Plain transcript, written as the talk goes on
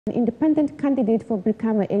An independent candidate for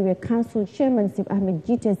Brikama Area Council Chairmanship, Ahmed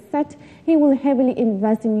Gitteh, said he will heavily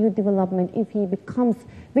invest in youth development if he becomes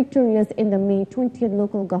victorious in the May 20th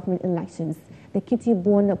local government elections. The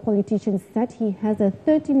Gitteh-born politician said he has a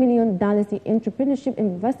 $30 million entrepreneurship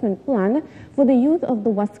investment plan for the youth of the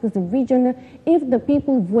West Coast region if the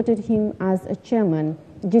people voted him as a chairman.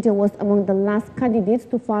 Gitteh was among the last candidates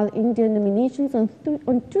to file in their nominations on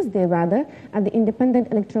Tuesday at the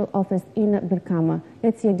Independent Electoral Office in Brikama.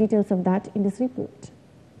 Let's hear details of that in this report.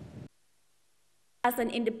 As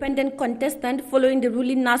an independent contestant following the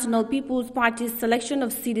ruling National People's Party's selection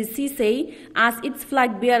of CDCC as its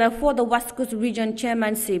flag bearer for the West Coast Region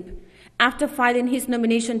chairmanship. After filing his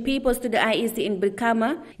nomination papers to the IEC in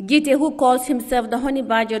Brikama, Gitteh, who calls himself the Honey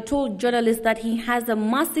Badger, told journalists that he has a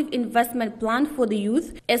massive investment plan for the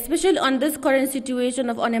youth, especially on this current situation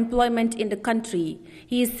of unemployment in the country.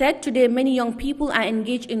 He said today many young people are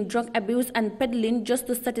engaged in drug abuse and peddling just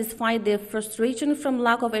to satisfy their frustration from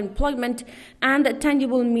lack of employment and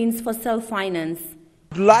tangible means for self-finance.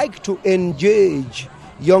 I'd like to engage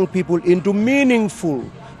young people into meaningful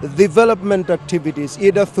development activities,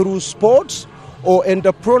 either through sports or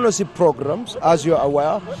entrepreneurship programs. As you're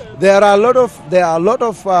aware, there are a lot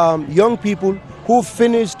of young people who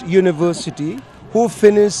finished university, who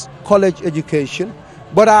finished college education,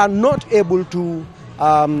 but are not able to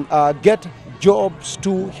get jobs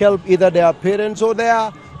to help either their parents or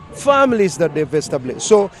their families that they've established.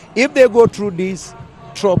 So if they go through these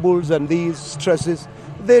troubles and these stresses,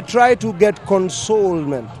 they try to get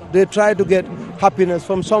consolement, they try to get happiness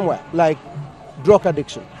from somewhere, like drug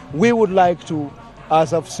addiction. We would like to,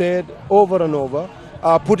 as I've said over and over,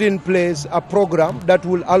 put in place a program that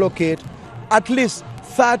will allocate at least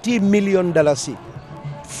 $30 million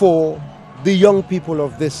for the young people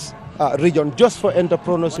of this region, just for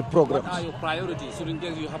entrepreneurship programs. What are your priorities in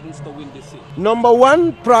case you happen to win this seat? Number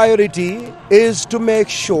one priority is to make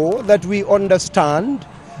sure that we understand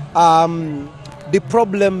the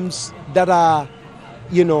problems that are,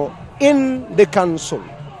 in the council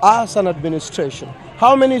as an administration.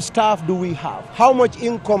 How many staff do we have? How much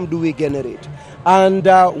income do we generate? And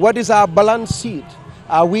what is our balance sheet?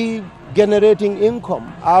 Are we generating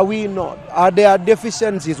income? Are we not? Are there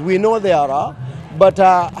deficiencies? We know there are, but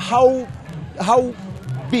how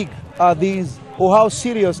big are these, or how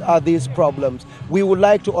serious are these problems? We would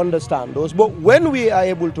like to understand those. But when we are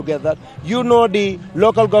able to get that, the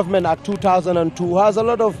Local Government Act 2002 has a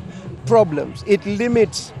lot of problems. It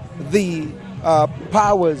limits the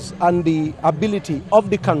powers and the ability of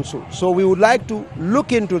the council. So we would like to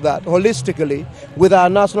look into that holistically with our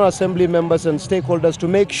National Assembly members and stakeholders to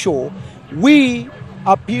make sure we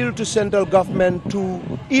appeal to central government to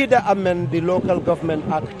either amend the Local Government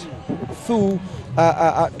Act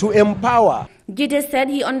to empower. Gitteh said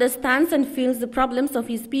he understands and feels the problems of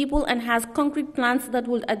his people and has concrete plans that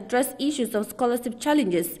will address issues of scholarship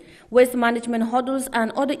challenges, waste management hurdles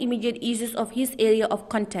and other immediate issues of his area of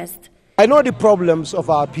contest. I know the problems of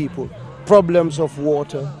our people, problems of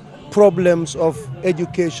water, problems of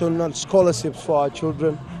educational scholarships for our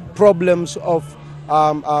children, problems of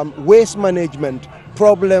waste management,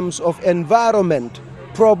 problems of environment,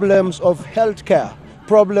 problems of healthcare,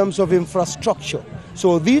 problems of infrastructure.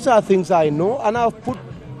 So these are things I know, and I've put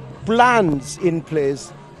plans in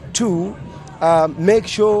place to make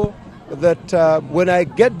sure that when I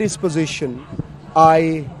get this position,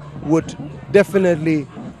 I would definitely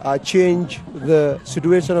change the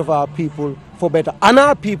situation of our people for better. And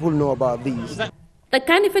our people know about these. The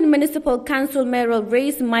Kanifing Municipal Council mayoral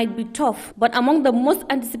race might be tough, but among the most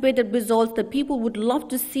anticipated results the people would love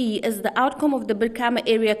to see is the outcome of the Brikama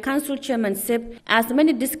Area Council chairmanship, as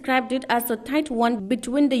many described it as a tight one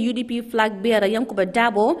between the UDP flag bearer Yankuba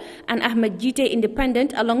Dabo and Ahmed Gitteh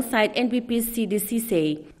independent alongside NPP's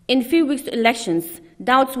CDCC. In few weeks to elections,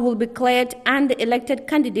 doubts will be cleared and the elected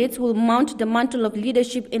candidates will mount the mantle of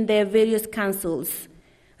leadership in their various councils.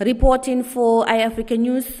 Reporting for Eyeafrica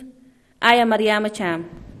News, I am Yahya Jammeh.